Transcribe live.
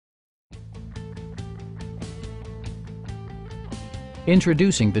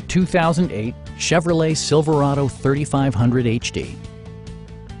Introducing the 2008 Chevrolet Silverado 3500HD.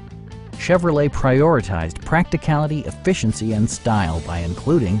 Chevrolet prioritized practicality, efficiency, and style by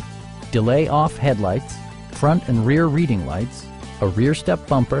including delay-off headlights, front and rear reading lights, a rear step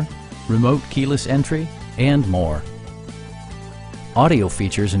bumper, remote keyless entry, and more. Audio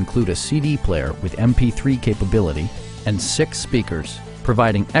features include a CD player with MP3 capability and 6 speakers,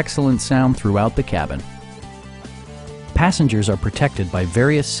 providing excellent sound throughout the cabin. Passengers are protected by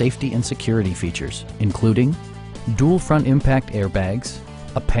various safety and security features, including dual front impact airbags,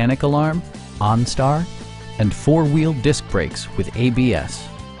 a panic alarm, OnStar, and 4-wheel disc brakes with ABS.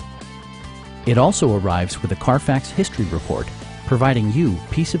 It also arrives with a Carfax history report, providing you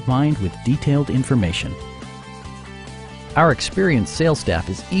peace of mind with detailed information. Our experienced sales staff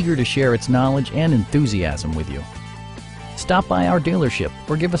is eager to share its knowledge and enthusiasm with you. Stop by our dealership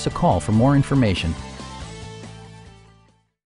or give us a call for more information.